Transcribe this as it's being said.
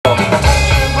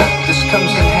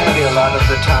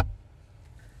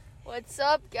What's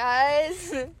up,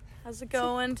 guys? How's it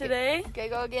going today?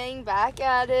 Gigo gang back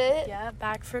at it. Yeah,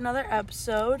 back for another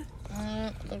episode.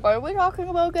 What are we talking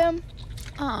about again?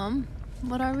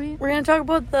 What are we? We're gonna talk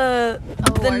about the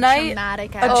our night,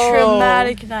 traumatic a accident.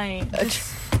 traumatic night.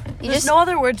 There's no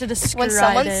other word to describe When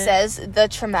someone it. says the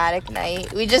traumatic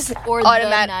night, we just Or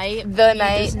automatic the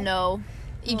night. You just know.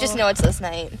 You just know it's this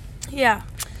night. Yeah.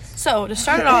 So to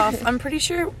start it off, I'm pretty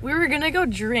sure we were gonna go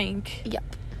drink. Yep.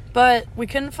 But we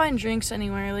couldn't find drinks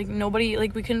anywhere. Like nobody,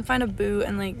 like we couldn't find a boot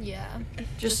and like Yeah.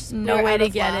 just we no were way out to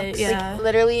of get luck. it. Yeah. Like,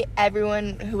 literally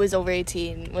everyone who was over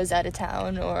 18 was out of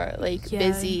town or like Yeah.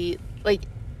 busy. Like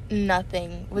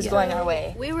nothing was going our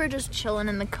way. We were just chilling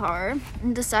in the car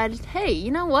and decided, hey,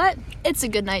 you know what? It's a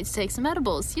good night to take some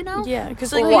edibles, you know? Yeah,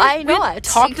 because like Why we had not?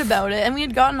 talked about it and we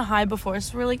had gotten high before,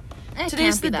 so we're like, It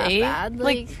today's can't be the that day. bad.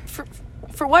 Like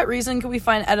for what reason could we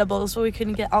find edibles so we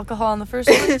couldn't get alcohol in the first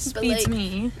place? But, Beats like,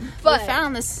 me. But we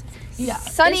found this. Yeah.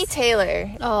 Sonny Taylor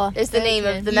Oh, is the name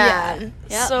of the man.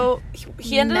 Yep. So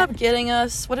he ended up getting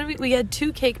us. What did we? We had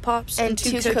 2 cake pops And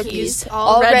two 2 cookies. cookies.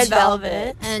 All red red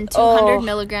velvet. And 200 Oh.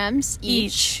 milligrams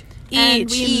each. Each. And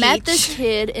we met Each. this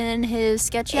kid in his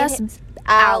sketchy In ass his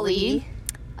alley.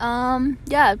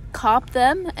 Copped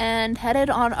them and headed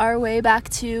on our way back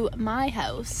to my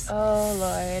house. Oh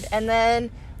Lord! And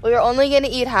then we were only gonna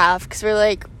eat half because we're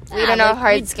like, we don't know how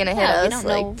hard it's gonna hit us. We don't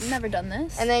like, know. We've never done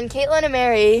this. And then Caitlin and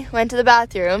Mary went to the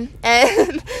bathroom,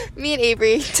 and me and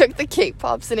Avery took the cake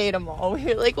pops and ate them all. We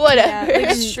were like, whatever. Yeah,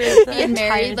 like straight the me and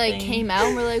Mary entire thing. came out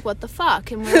and we're like, what the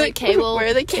fuck? And we're like, okay, well, Where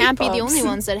are the cake can't be the pops? only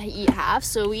ones that eat half,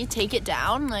 so we take it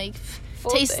down. Like, Full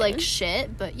tastes thing. like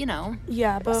shit, but you know.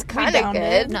 Yeah, but we kinda downed good.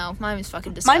 it. No, mine was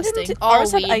fucking Mine disgusting. didn't. All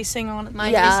Ours weed. had icing on it.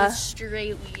 Mine Yeah. tasted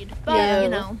straight weed. But, Yeah. you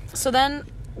know. So then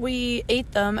we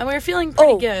ate them and we were feeling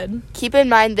pretty Oh. good. Keep in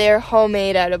mind they're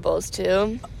homemade edibles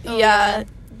too. Oh, yeah, it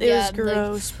Yeah, was like-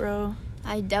 gross, bro.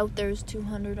 I doubt there's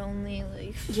 200 only.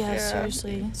 Like, Yeah, Yeah.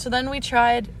 seriously. So then we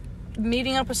tried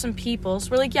meeting up with some people. So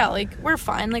we're like, yeah, like we're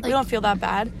fine. Like we Like- don't feel that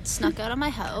bad. snuck out of my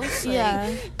house. Like, Yeah.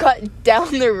 Got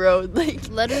down the road, like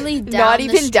Literally down not the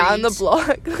even down the street.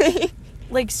 block. Like,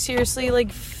 Like seriously, like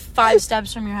 5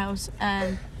 steps from your house,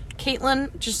 and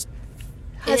Caitlin just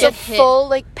has It a hit- full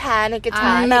like panic attack.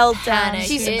 I meltdown. panicked.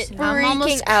 She's I'm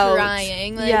almost freaking out.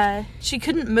 crying. Like, yeah, she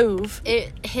couldn't move.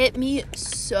 It hit me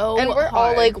so And we're all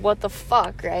hard. like, what the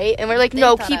fuck, right? And we're like, They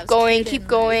no, thought I keep was going, kidding, keep like-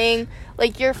 going.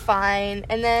 Like, you're fine.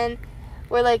 And then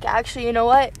we're like, actually, you know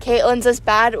what? Caitlin's this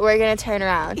bad. We're going to turn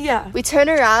around. Yeah. We turn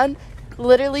around,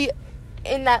 literally,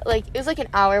 in that, like, it was like an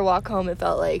hour walk home, it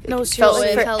felt like. No, It felt seriously.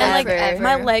 like It felt forever. like And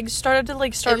like my legs started to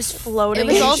like start It was- floating.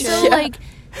 It was and also shit. Yeah. like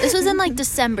this was in like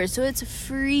December, so it's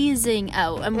freezing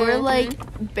out, and we're Mhm.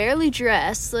 like barely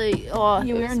dressed. Like, oh,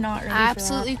 Yeah, it we was were not ready for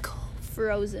absolutely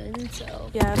frozen. So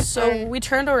Yeah, so And- we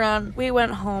turned around. We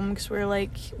went home because we were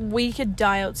like, we could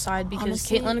die outside because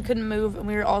Honestly, Caitlin couldn't move and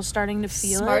we were all starting to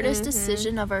feel it. smartest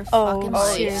decision of our Oh, fucking oh,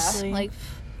 lives. seriously. Like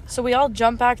So we all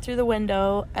jumped back through the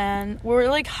window and we were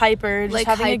like hyper, just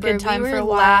having a good time we were for a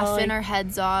while. laughing like- our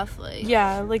heads off. Like,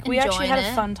 yeah, like we actually had enjoying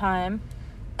a it. fun time.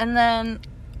 And then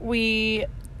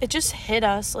it just hit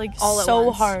us like all at so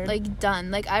once. hard. Like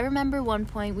done. Like I remember one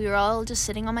point we were all just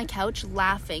sitting on my couch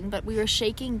laughing, but we were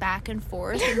shaking back and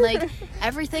forth, and like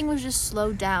everything was just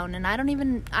slowed down. And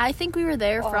I think we were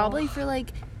there probably for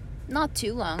like not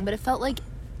too long, but it felt like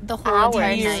the whole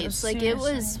entire Hours. night. Like it was.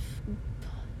 Seriously.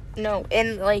 No,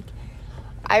 and like,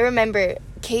 I remember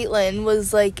Caitlin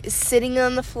was like sitting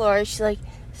on the floor. She's like,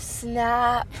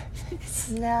 snap,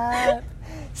 snap,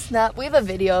 snap. We have a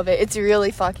video of it. It's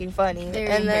really fucking funny. Very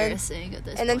and then, embarrassing at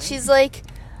this and then point. she's like,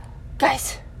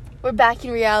 guys, we're back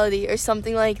in reality or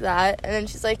something like that. And then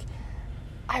she's like,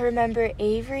 I remember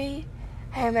Avery,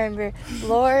 I remember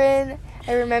Lauren,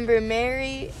 I remember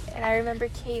Mary, and I remember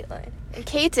Caitlin. And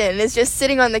Caitlin is just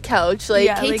sitting on the couch like,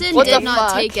 Yeah, like, Caitlin what did the not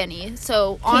fuck? take any.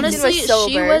 So was honestly, she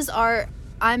sober. was our.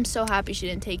 I'm so happy she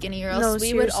didn't take any, or else No,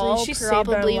 we would seriously, all she saved our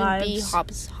probably be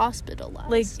lives. hospitalized.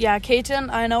 like, yeah, Caitlin,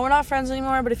 I know we're not friends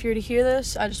anymore, but if you were to hear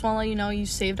this, I just want to let you know you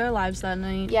saved our lives that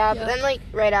night. Yeah, Yeah. but then, like,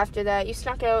 right after that, you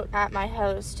snuck out at my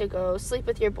house to go sleep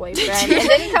with your boyfriend and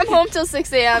didn't come home till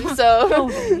 6 a.m., so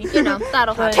you know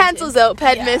that'll But- happen. cancels out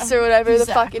Pedmas or whatever the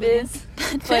fuck it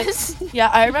Exactly. is. But yeah,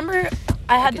 I remember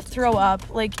I had to throw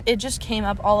up. Like, it just came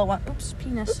up all at once. Oops,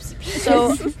 penis.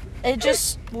 So it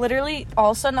just literally,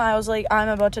 all of a sudden, I was like, I'm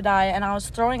about to die, and I was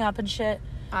throwing up and shit.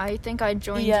 I think I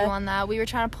joined Yeah. you on that. We were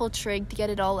trying to pull trig to get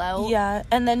it all out. Yeah,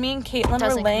 and then me and Caitlin were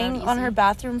Doesn't come laying out on easy. her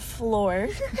bathroom floor.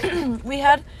 We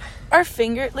had our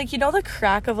finger, like, you know the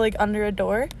crack of, like, under a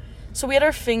door? So we had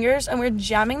our fingers, and we were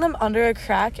jamming them under a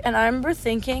crack, and I remember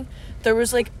thinking there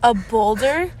was, like, a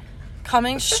boulder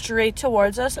coming straight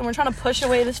towards us, and we're trying to push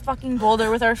away this fucking boulder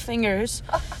with our fingers.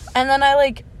 And then I,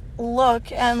 like,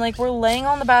 look, and, like, we're laying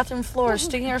on the bathroom floor,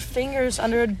 sticking our fingers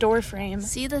under a door frame.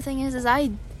 See, the thing is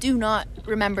I do not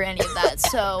remember any of that,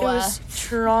 so It was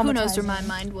traumatizing. who knows where my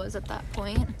mind was at that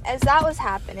point. As that was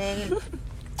happening,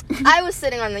 I was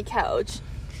sitting on the couch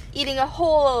eating a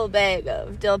whole bag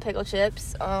of dill pickle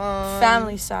chips.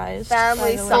 Family size.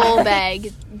 Family by the way. size. Full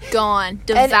bag, gone, And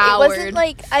devoured. it wasn't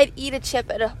like I'd eat a chip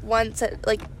at one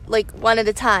at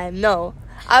a time. No,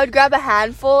 I would grab a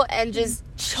handful and just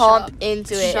chomp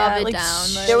into it. Shove it like,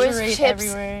 down, like- There was straight chips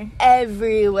everywhere.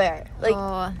 everywhere, like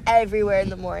Oh. everywhere in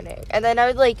the morning. And then I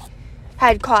would like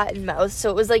had cotton mouth,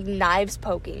 so it was like knives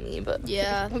poking me. But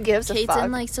Yeah. who gives a fuck?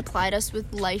 Kate's like supplied us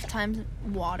with lifetime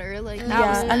water. Like that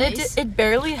was And nice. it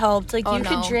barely helped. Like, Oh, you no.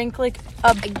 could drink, like,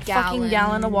 a fucking gallon.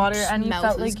 gallon of water, and you Mouth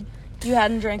felt was- like you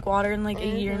hadn't drank water in, like, a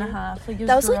year and a half. Like, it was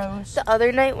That was gross. like the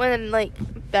other night when like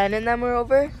Ben and them were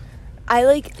over. I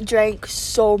like drank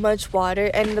so much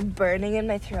water, and the burning in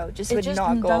my throat just would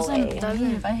not go away.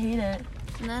 leave. I hate it.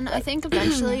 And then I think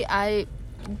eventually I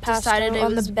Passed decided out it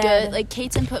on was the bed. good. Like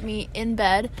Kate's put me in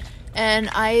bed, and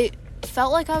I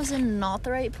felt like I was in not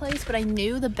the right place, but I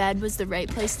knew the bed was the right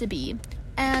place to be.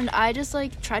 And I just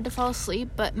like tried to fall asleep,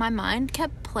 but my mind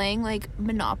kept playing like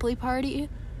Monopoly Party.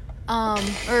 Or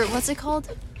what's it called?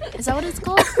 Is that what it's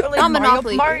called? Or, like, Not Mario-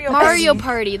 Monopoly. Mario Mario Party.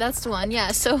 Party. That's the one.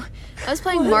 Yeah. So I was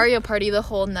playing Mario Party the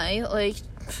whole night. Like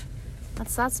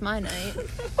that's my night.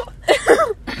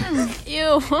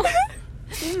 Ew.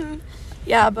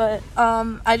 Yeah, but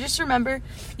I just remember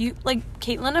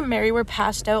Caitlin and Mary were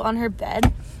passed out on her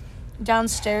bed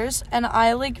downstairs, and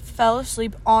I like fell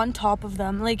asleep on top of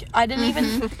them. Like, I didn't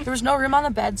even there was no room on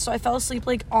the bed, so I fell asleep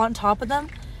like on top of them,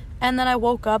 and then I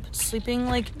woke up sleeping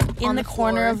like in On the the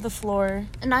corner floor. of the floor.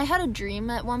 And I had a dream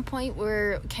at one point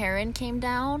where Karen came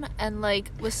down and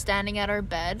like was standing at our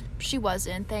bed. She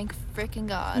wasn't, thank freaking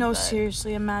God. No, but-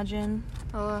 seriously, imagine.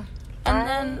 Oh, And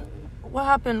then what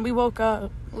happened? We woke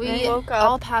up. we woke up.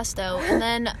 all passed out, and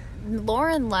then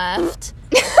Lauren left.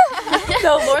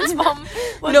 No, Lauren's mom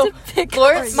went No, to pick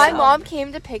Lauren, us my up. mom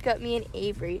came to pick up me and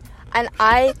Avery, and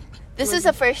this is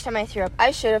the first time I threw up.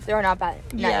 I should have thrown up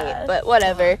at night, Yeah. but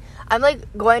whatever. I'm like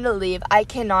going to leave. I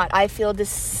cannot. I feel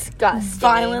disgusting.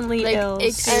 Violently Like, ill.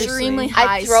 extremely seriously.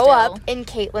 high. I throw still. up in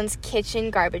Caitlin's kitchen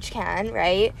garbage can,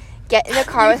 right? Get in the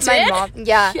car with my did? mom.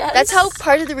 Yeah, Yes. that's how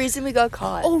part of the reason we got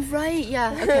caught. Oh right,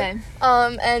 yeah, okay.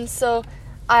 And so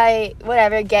I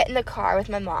get in the car with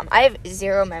my mom. I have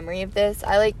zero memory of this.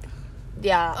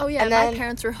 Yeah. Oh yeah, and my then,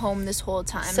 parents were home this whole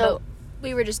time. So- but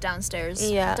we were just downstairs.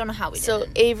 Yeah. Don't know how we did So it.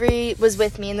 Avery was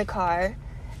with me in the car,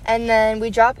 and then we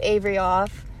drop Avery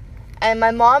off, and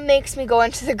my mom makes me go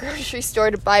into the grocery store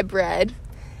to buy bread.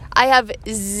 I have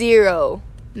zero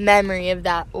memory of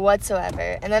that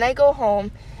whatsoever. And then I go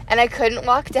home, and I couldn't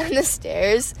walk down the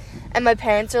stairs, and my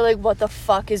parents are like, "What the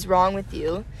fuck is wrong with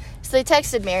you?" So they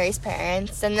texted Mary's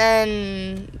parents, and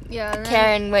then Yeah. And then-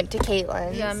 Karen went to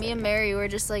Caitlin's. Yeah, me and Mary were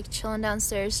just like chilling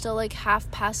downstairs, still like half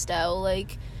passed out,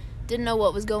 like didn't know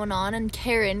what was going on. And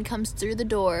Karen comes through the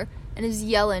door and is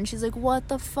yelling. She's like, "What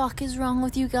the fuck is wrong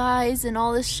with you guys?" and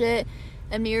all this shit.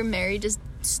 And me and Mary just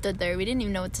stood there. We didn't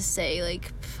even know what to say.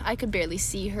 Like, I could barely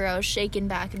see her. I was shaking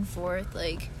back and forth.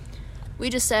 Like, we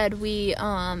just said we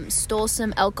stole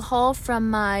some alcohol from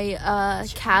my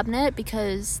cabinet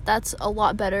because that's a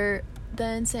lot better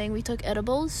than saying we took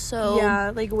edibles. So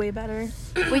Yeah, like way better.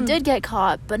 we did get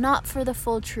caught, but not for the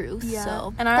full truth. Yeah.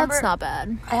 So And I that's remember- not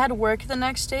bad. I had work the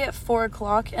next day at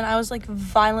 4:00, and I was like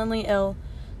violently ill.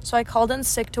 So I called in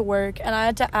sick to work, and I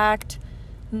had to act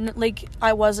like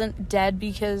I wasn't dead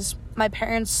because my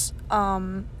parents,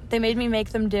 they made me make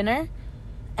them dinner,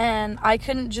 and I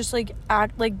couldn't just like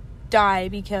act like die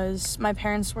because my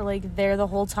parents were like there the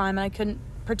whole time, and I couldn't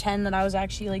pretend that I was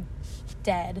actually like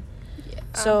dead.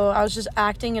 So I was just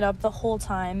acting it up the whole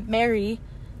time. Mary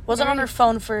wasn't on her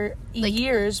phone for like,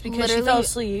 years because she fell literally-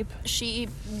 asleep. She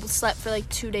slept for like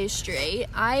 2 days straight.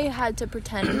 I had to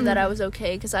pretend that I was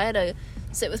okay because I had to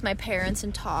sit with my parents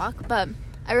and talk. But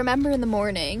I remember in the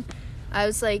morning, I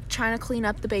was like trying to clean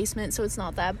up the basement so it's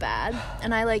not that bad,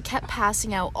 and I like kept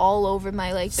passing out all over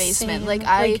my like basement. Same. Like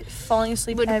I falling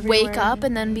asleep would everywhere. wake up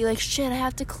and then be like, shit, I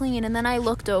have to clean. And then I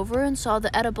looked over and saw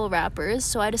the edible wrappers,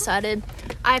 so I decided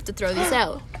I have to throw these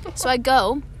out. So I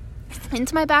go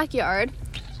into my backyard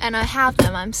and I have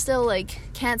them. I'm still like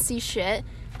can't see shit.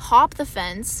 Hop the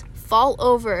fence, fall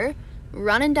over,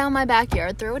 running down my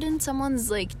backyard, throw it in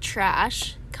someone's like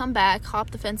trash, come back,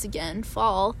 hop the fence again,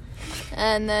 fall,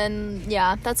 and then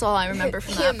yeah, that's all I remember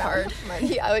from that part.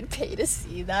 Money I would pay to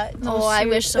see that. Oh, I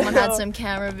wish someone had some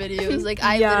camera videos. Like,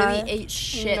 I literally ate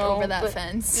shit over that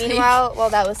fence. Meanwhile,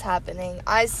 while that was happening,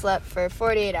 I slept for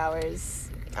 48 hours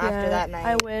after that night.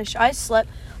 I wish. I slept.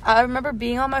 I remember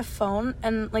being on my phone,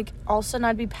 and, like, all of a sudden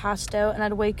I'd be passed out, and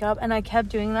I'd wake up, and I kept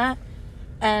doing that,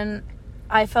 and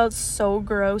I felt so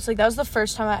gross. Like, that was the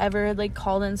first time I ever, like,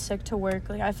 called in sick to work.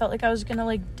 Like, I felt like I was gonna,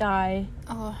 like, die.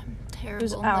 Oh, terrible. It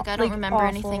was Like, I don't remember awful.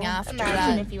 anything after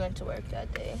Imagine that. if you went to work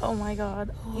that day. Oh my god.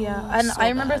 Oh, Yeah. And so I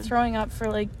remember bad. throwing up for,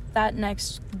 like, that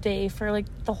next day for, like,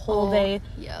 the whole day.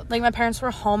 Yep. Like, my parents were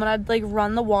home, and I'd, like,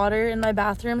 run the water in my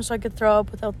bathroom so I could throw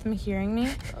up without them hearing me.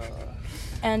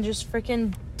 And just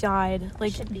freaking died.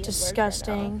 Like, should be at work right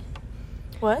disgusting.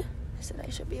 What? I said I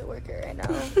should be a worker right now,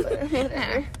 but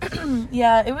whatever.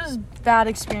 Yeah, it was bad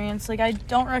experience. Like, I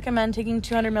don't recommend taking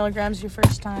 200 milligrams your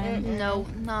first time. No,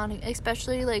 not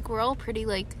especially, like, we're all pretty,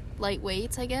 like,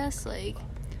 lightweights, I guess. Like,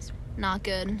 not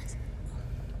good.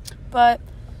 But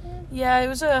yeah, it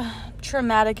was a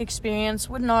traumatic experience.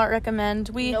 Would not recommend.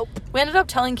 We ended up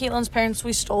telling Caitlin's parents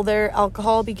we stole their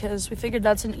alcohol because we figured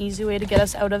that's an easy way to get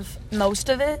us out of most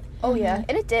of it. Oh yeah,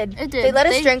 and it did. It did. They let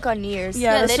us drink on New Year's.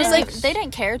 Yeah, Yeah, this they was didn't, like- they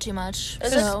didn't care too much. It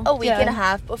was So, a week Yeah. and a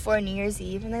half before New Year's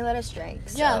Eve, and they let us drink.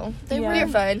 So yeah, they Yeah. we were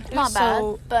were fine. It not was bad,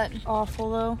 so but,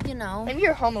 awful though. you know. And we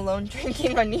were home alone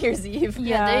drinking on New Year's Eve.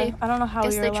 Yeah, they- I don't know how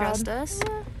guess we were they allowed. trust us.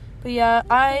 But yeah,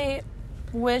 I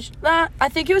wish that I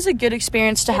think it was a good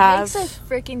experience to It have. makes a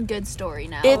freaking good story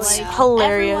now. It's like,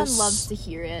 hilarious. Everyone loves to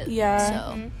hear it. Yeah.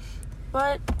 So.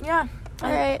 But yeah.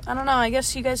 Alright. I don't know. I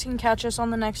guess you guys can catch us on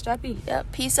the next epi.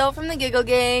 Yep. Peace out from the Giggle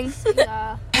Gang.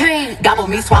 Yeah. Gobble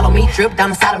me, swallow me, drip down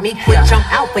the side of me, quick jump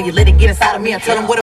out for you, let it get inside of me. I tell them what